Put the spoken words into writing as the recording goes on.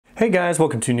Hey guys,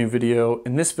 welcome to a new video.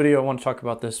 In this video I want to talk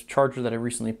about this charger that I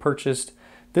recently purchased.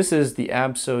 This is the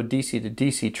Abso DC to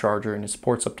DC charger and it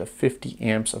supports up to 50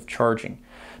 amps of charging.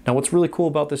 Now what's really cool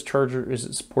about this charger is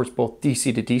it supports both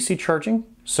DC to DC charging,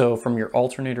 so from your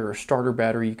alternator or starter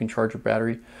battery you can charge your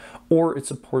battery, or it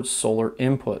supports solar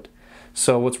input.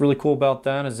 So what's really cool about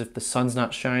that is if the sun's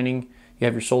not shining, you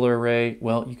have your solar array,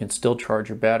 well, you can still charge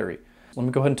your battery. Let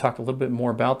me go ahead and talk a little bit more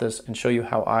about this and show you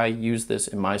how I use this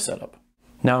in my setup.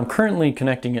 Now I'm currently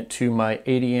connecting it to my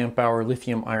 80 amp hour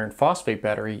lithium iron phosphate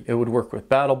battery. It would work with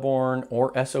Baldr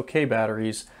or SOK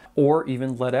batteries or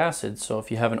even lead acid. So if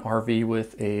you have an RV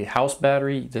with a house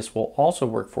battery, this will also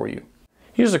work for you.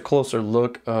 Here's a closer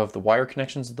look of the wire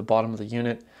connections at the bottom of the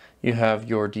unit. You have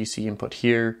your DC input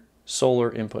here,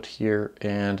 solar input here,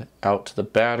 and out to the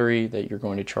battery that you're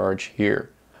going to charge here.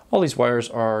 All these wires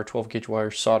are 12 gauge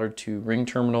wires soldered to ring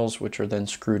terminals, which are then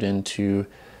screwed into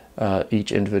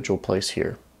each individual place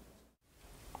here.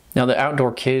 Now the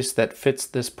outdoor case that fits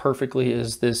this perfectly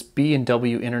is this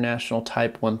B&W International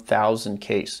Type 1000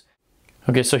 case.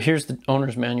 Okay, so here's the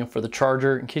owner's manual for the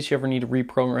charger. In case you ever need to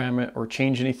reprogram it or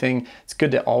change anything, it's good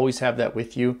to always have that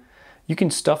with you. You can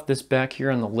stuff this back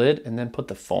here on the lid and then put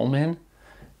the foam in,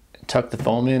 tuck the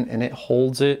foam in, and it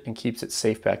holds it and keeps it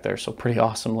safe back there. So pretty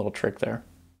awesome little trick there.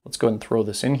 Let's go ahead and throw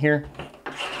this in here.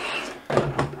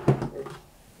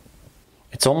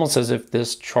 It's almost as if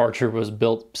this charger was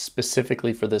built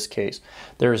specifically for this case.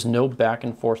 There is no back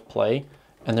and forth play,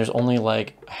 and there's only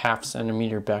like a ½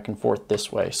 centimeter back and forth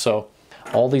this way. So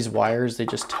all these wires, they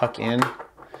just tuck in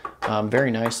very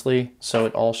nicely, so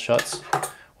it all shuts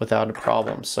without a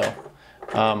problem. So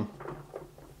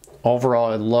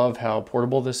overall, I love how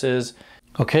portable this is.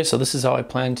 Okay, so this is how I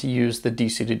plan to use the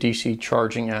DC to DC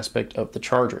charging aspect of the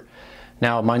charger.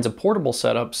 Now mine's a portable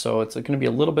setup, so it's going to be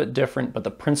a little bit different, but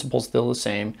the principle's still the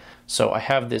same. So I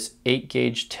have this 8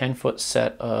 gauge 10-foot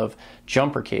set of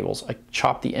jumper cables. I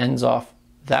chop the ends off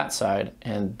that side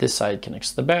and this side connects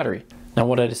to the battery. Now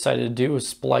what I decided to do is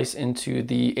splice into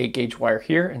the 8 gauge wire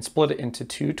here and split it into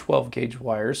two 12 gauge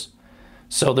wires.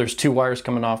 So there's 2 wires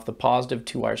coming off the positive,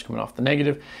 2 wires coming off the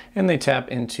negative, and they tap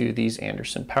into these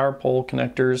Anderson power pole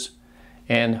connectors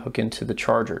and hook into the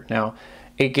charger. Now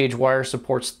 8 gauge wire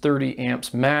supports 30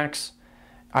 amps max.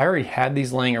 I already had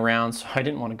these laying around, so I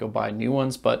didn't want to go buy new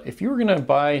ones, but if you were going to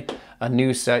buy a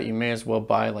new set, you may as well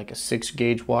buy like a 6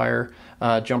 gauge wire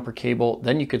jumper cable.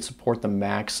 Then you could support the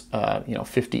max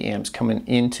 50 amps coming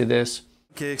into this.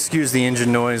 Okay, excuse the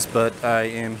engine noise, but I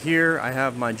am here. I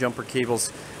have my jumper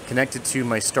cables connected to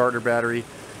my starter battery.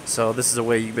 So this is a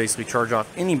way you basically charge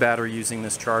off any battery using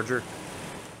this charger.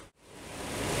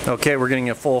 Okay, we're getting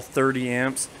a full 30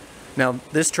 amps. Now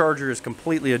this charger is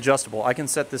completely adjustable. I can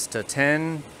set this to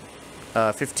 10,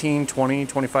 15, 20,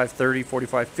 25, 30,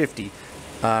 45, 50.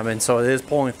 And so it is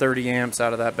pulling 30 amps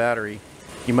out of that battery.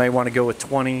 You might want to go with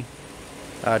 20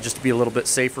 just to be a little bit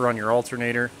safer on your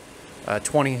alternator.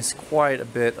 20 is quite a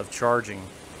bit of charging.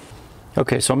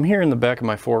 Okay, so I'm here in the back of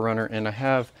my 4Runner and I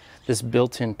have this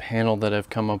built-in panel that I've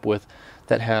come up with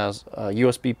that has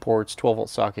USB ports, 12-volt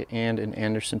socket, and an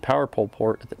Anderson power pole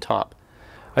port at the top.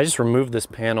 I just removed this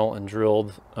panel and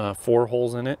drilled 4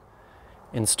 holes in it,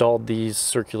 installed these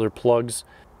circular plugs,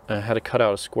 had to cut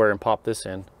out a square and pop this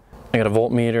in. I got a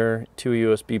voltmeter, 2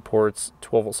 USB ports,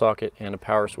 12-volt socket, and a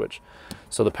power switch.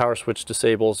 So the power switch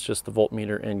disables just the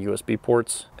voltmeter and USB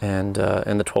ports and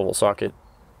the 12-volt socket,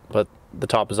 but the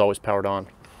top is always powered on.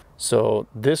 So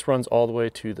this runs all the way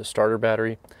to the starter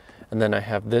battery, and then I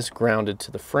have this grounded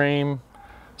to the frame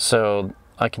so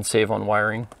I can save on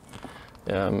wiring.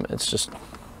 It's just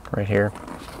right here,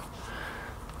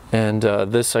 and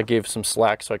this I gave some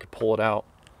slack so I could pull it out.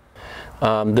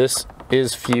 This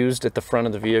is fused at the front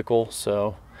of the vehicle,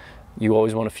 so you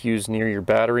always want to fuse near your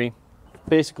battery.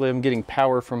 Basically I'm getting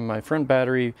power from my front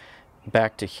battery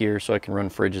back to here so I can run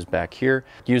fridges back here,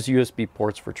 use USB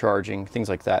ports for charging, things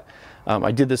like that.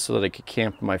 I did this so that I could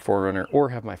camp my 4Runner or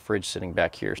have my fridge sitting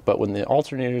back here. But when the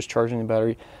alternator is charging the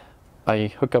battery, I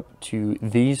hook up to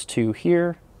these 2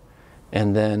 here,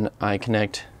 and then I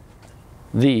connect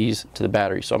these to the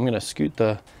battery. So I'm going to scoot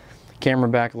the camera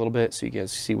back a little bit so you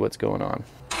guys see what's going on.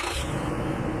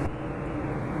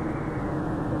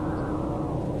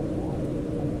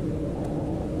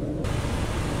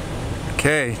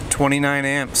 Okay, 29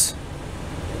 amps.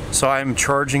 So I'm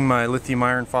charging my lithium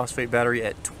iron phosphate battery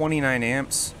at 29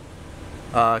 amps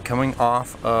coming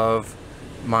off of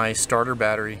my starter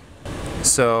battery.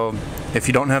 So if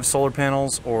you don't have solar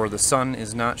panels or the sun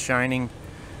is not shining,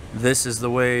 this is the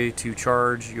way to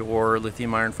charge your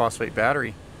lithium iron phosphate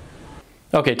battery.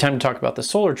 Okay, time to talk about the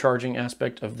solar charging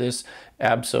aspect of this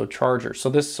Abso charger. So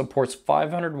this supports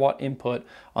 500 watt input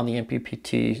on the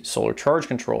MPPT solar charge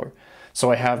controller. So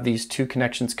I have these two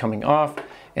connections coming off,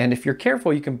 and if you're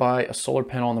careful, you can buy a solar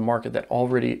panel on the market that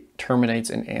already terminates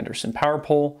an Anderson power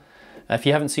pole. If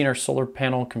you haven't seen our solar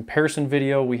panel comparison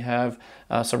video, we have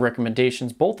some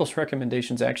recommendations. Both those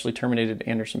recommendations actually terminated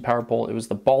Anderson power pole. It was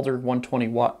the Baldr 120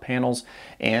 watt panels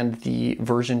and the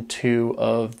version 2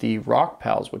 of the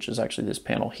Rockpals, which is actually this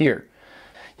panel here.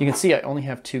 You can see I only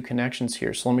have two connections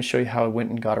here, so let me show you how I went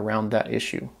and got around that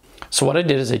issue. So what I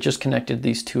did is I just connected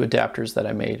these two adapters that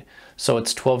I made. So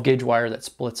it's 12 gauge wire that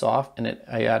splits off, and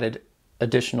I added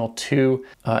additional two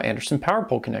Anderson power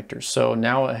pole connectors. So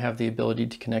now I have the ability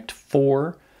to connect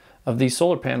 4 of these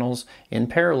solar panels in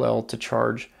parallel to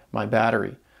charge my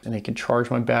battery. And it can charge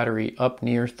my battery up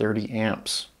near 30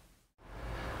 amps.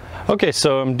 Okay,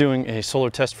 so I'm doing a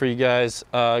solar test for you guys.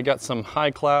 I got some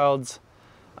high clouds.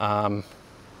 Yeah,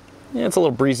 it's a little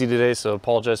breezy today, so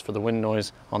apologize for the wind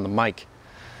noise on the mic.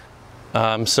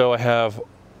 So I have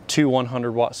two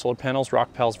 100 watt solar panels,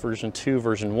 Rockpals version 2,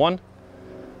 version 1.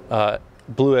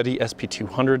 Blue Eddy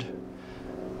SP200,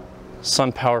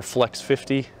 SunPower Flex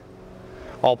 50,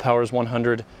 All Powers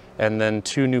 100, and then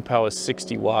two New Powers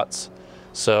 60 watts.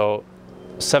 So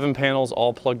 7 panels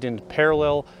all plugged in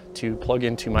parallel to plug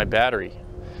into my battery.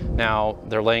 Now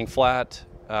they're laying flat.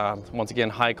 Once again,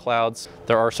 high clouds.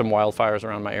 There are some wildfires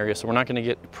around my area, so we're not going to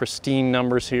get pristine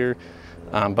numbers here,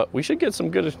 but we should get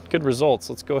some good results.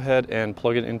 Let's go ahead and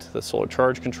plug it into the solar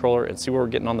charge controller and see where we're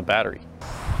getting on the battery.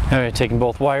 All right, taking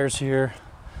both wires here,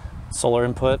 solar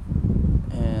input,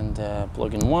 and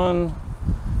plug in one,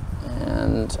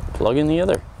 and plug in the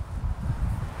other.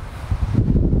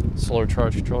 Solar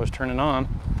charge controller is turning on.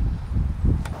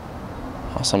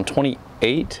 Awesome,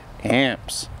 28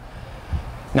 amps.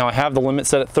 Now I have the limit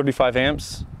set at 35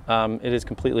 amps. It is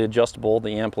completely adjustable,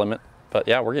 the amp limit, but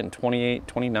yeah, we're getting 28,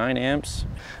 29 amps.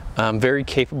 Very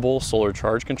capable solar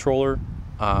charge controller,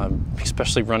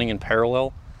 especially running in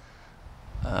parallel.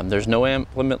 There's no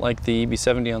amp limit like the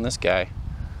EB70 on this guy.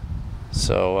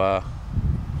 So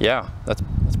yeah, that's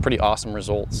pretty awesome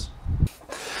results.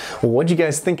 Well, what'd you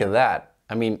guys think of that?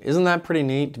 I mean, isn't that pretty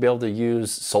neat to be able to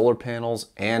use solar panels,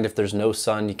 and if there's no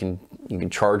sun, you can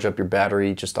charge up your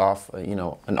battery just off, you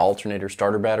know, an alternator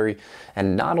starter battery,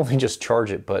 and not only just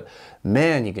charge it, but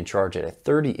man, you can charge it at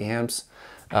 30 amps.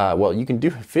 Well, you can do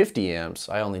 50 amps.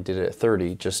 I only did it at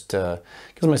 30 just because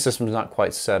my system's not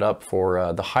quite set up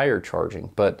for the higher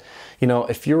charging. But, you know,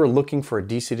 if you're looking for a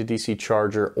DC to DC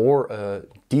charger or a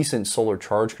decent solar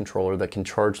charge controller that can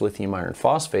charge lithium iron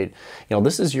phosphate, you know,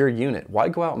 this is your unit. Why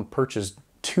go out and purchase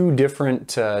 2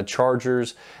 different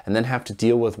chargers and then have to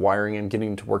deal with wiring and getting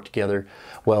them to work together?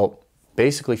 Well,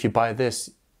 basically, if you buy this,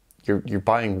 you're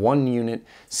buying one unit,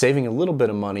 saving a little bit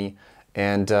of money,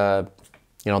 and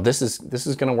you know, this is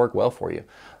going to work well for you.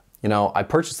 You know, I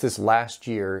purchased this last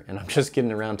year, and I'm just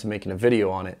getting around to making a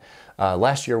video on it.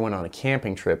 Last year I went on a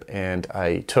camping trip, and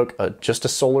I took just a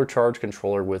solar charge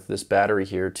controller with this battery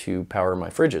here to power my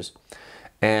fridges.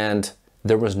 And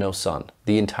there was no sun.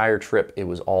 The entire trip, it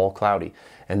was all cloudy.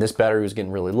 And this battery was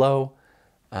getting really low.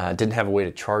 Didn't have a way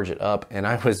to charge it up, and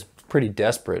I was pretty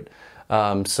desperate.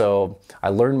 So I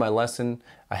learned my lesson.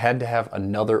 I had to have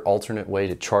another alternate way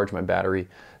to charge my battery.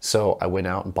 So I went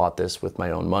out and bought this with my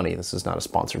own money. This is not a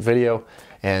sponsored video,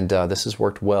 and this has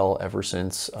worked well ever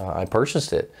since I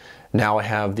purchased it. Now I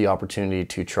have the opportunity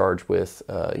to charge with,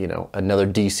 you know, another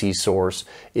DC source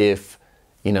if,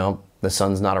 you know, the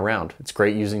sun's not around. It's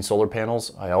great using solar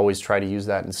panels. I always try to use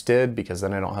that instead because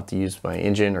then I don't have to use my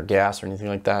engine or gas or anything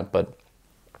like that. But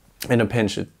in a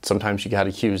pinch, sometimes you got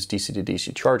to use DC to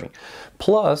DC charging.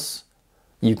 Plus,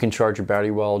 you can charge your battery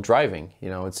while driving. You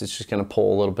know, it's just going to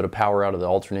pull a little bit of power out of the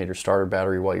alternator starter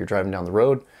battery while you're driving down the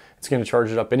road. It's going to charge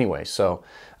it up anyway. So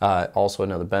also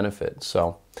another benefit.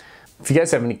 So if you guys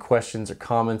have any questions or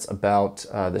comments about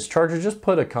this charger, just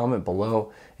put a comment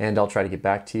below and I'll try to get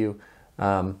back to you.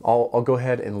 I'll go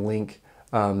ahead and link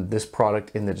this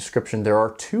product in the description. There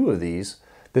are 2 of these.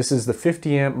 This is the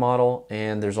 50 amp model,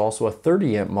 and there's also a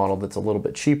 30 amp model that's a little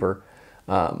bit cheaper.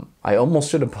 I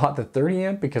almost should have bought the 30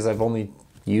 amp because I've only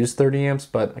used 30 amps,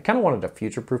 but I kind of wanted to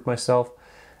future-proof myself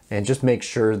and just make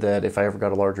sure that if I ever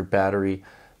got a larger battery,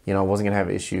 you know, I wasn't gonna have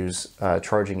issues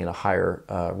charging at a higher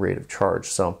rate of charge.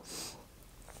 So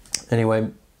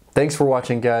anyway, thanks for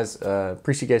watching, guys.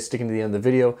 Appreciate you guys sticking to the end of the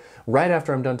video. Right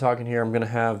after I'm done talking here, I'm gonna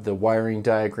have the wiring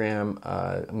diagram.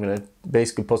 I'm gonna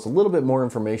basically post a little bit more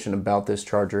information about this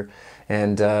charger,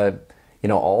 and you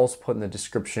know, I'll also put in the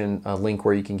description a link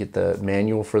where you can get the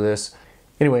manual for this.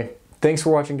 Anyway, thanks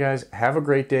for watching, guys. Have a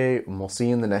great day, and we'll see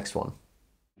you in the next one.